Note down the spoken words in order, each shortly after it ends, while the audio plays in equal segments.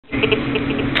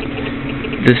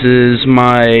This is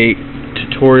my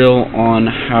tutorial on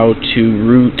how to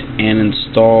root and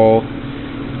install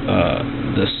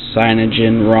the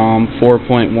cyanogen ROM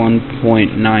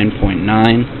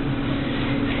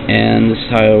 4.1.9.9, and this is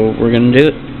how we're going to do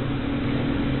it.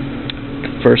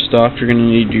 First off, you're going to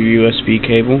need your USB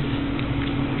cable.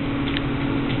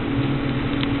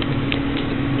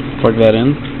 Plug that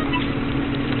in.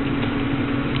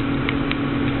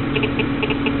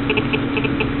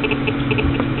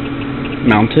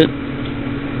 Mount it.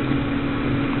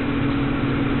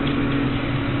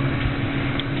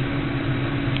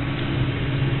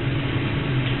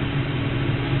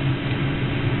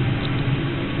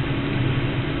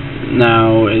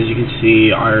 Now, as you can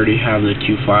see, I already have the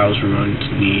two files we're going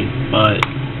to need, but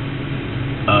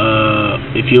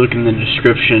if you look in the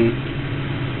description,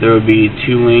 there will be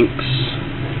two links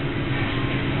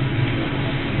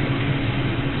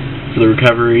for the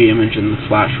recovery image and the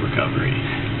flash recovery.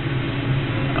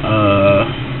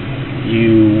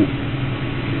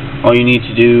 All you need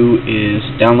to do is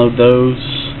download those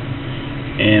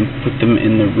and put them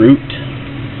in the root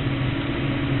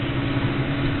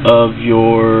of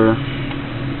your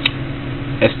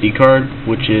SD card,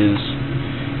 which is,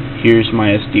 here's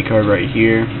my SD card right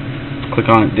here. Click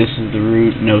on it. This is the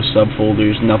root, no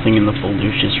subfolders, nothing in the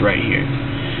folders, just right here.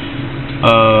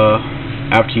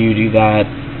 After you do that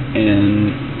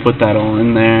and put that all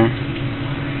in there,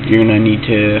 you're going to need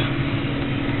to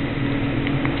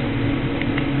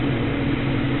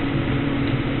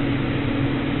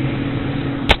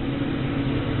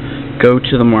go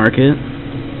to the market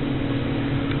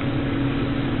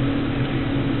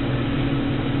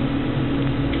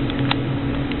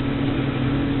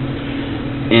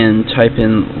and type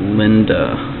in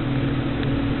Linda.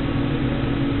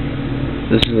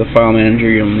 This is the file manager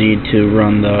you'll need to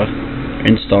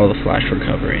install the flash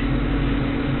recovery.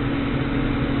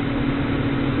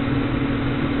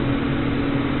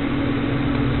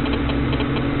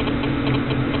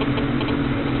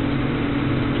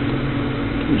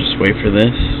 Just wait for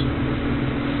this.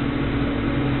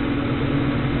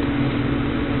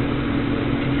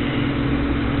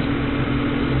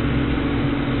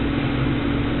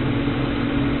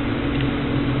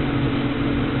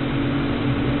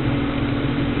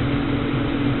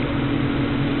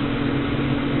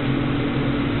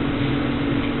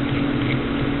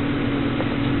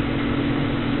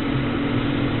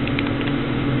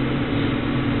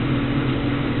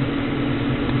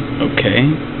 Okay.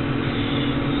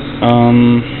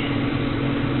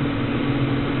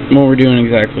 What we're doing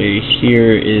exactly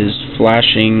here is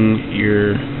flashing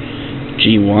your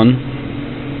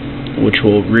G1, which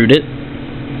will root it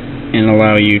and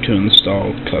allow you to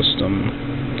install custom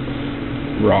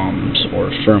ROMs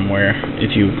or firmware,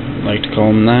 if you like to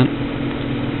call them that.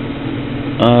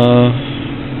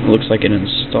 It looks like it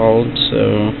installed,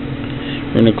 so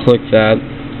we're going to click that,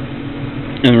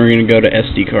 and we're going to go to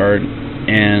SD card,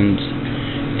 and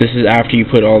this is after you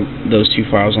put all those two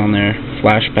files on there,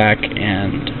 flashback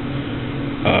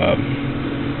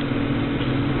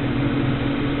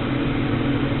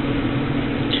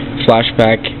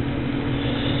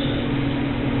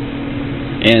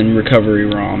and recovery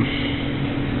ROM.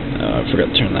 I forgot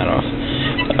to turn that off.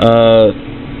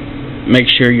 Make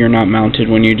sure you're not mounted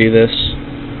when you do this,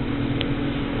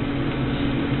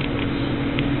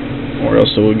 or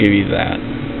else it will give you that.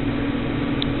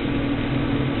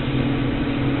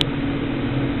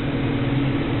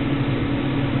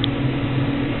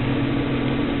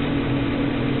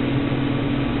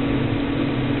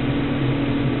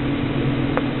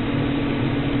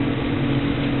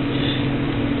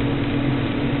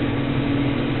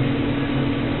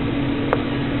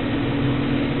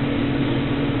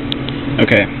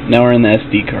 Okay, now we're in the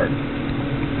SD card.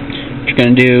 What you're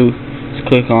going to do is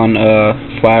click on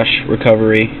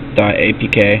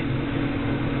flashrecovery.apk,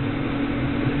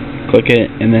 click it,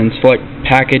 and then select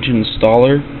Package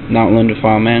Installer, not Linda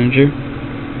File Manager.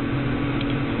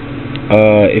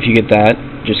 If you get that,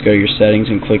 just go to your settings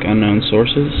and click Unknown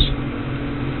Sources.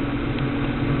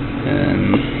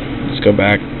 And let's go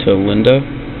back to Linda.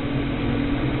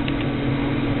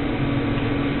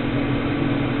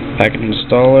 Package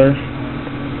Installer.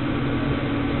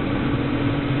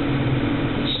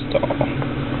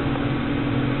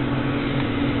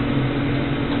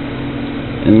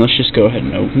 And let's just go ahead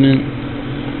and open it,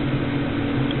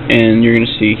 and you're going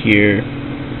to see here,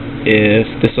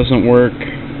 if this doesn't work,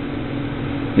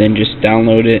 then just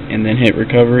download it and then hit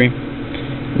recovery.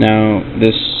 Now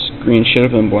this screen should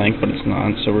have been blank, but it's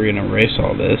not, so we're going to erase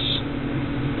all this,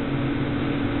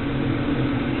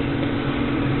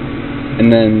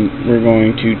 and then we're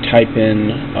going to type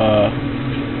in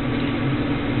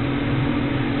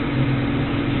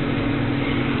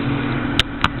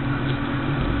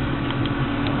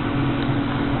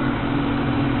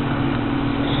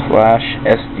slash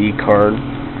sdcard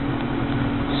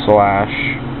slash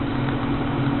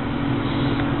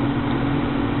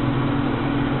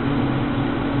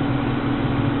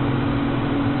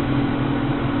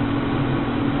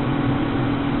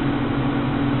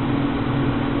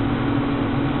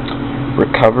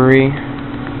recovery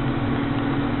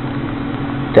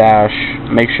dash,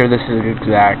 make sure this is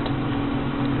exact,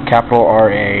 capital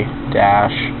RA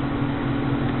dash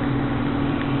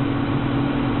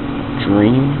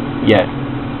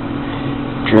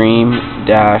dream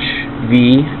dash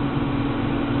V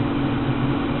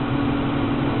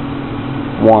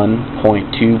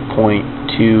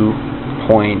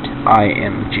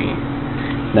 1.2.2.img.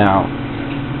 Now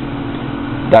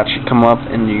that should come up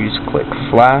and you just click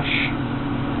flash,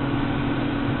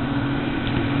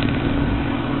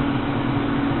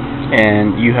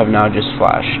 and you have now just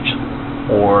flashed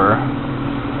or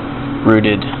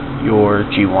rooted your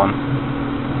G1.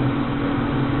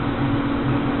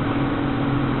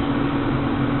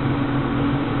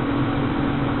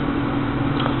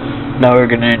 Now what we're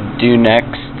going to do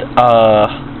next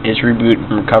is reboot in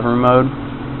recovery mode,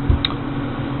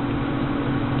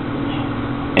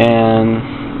 and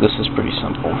this is pretty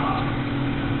simple.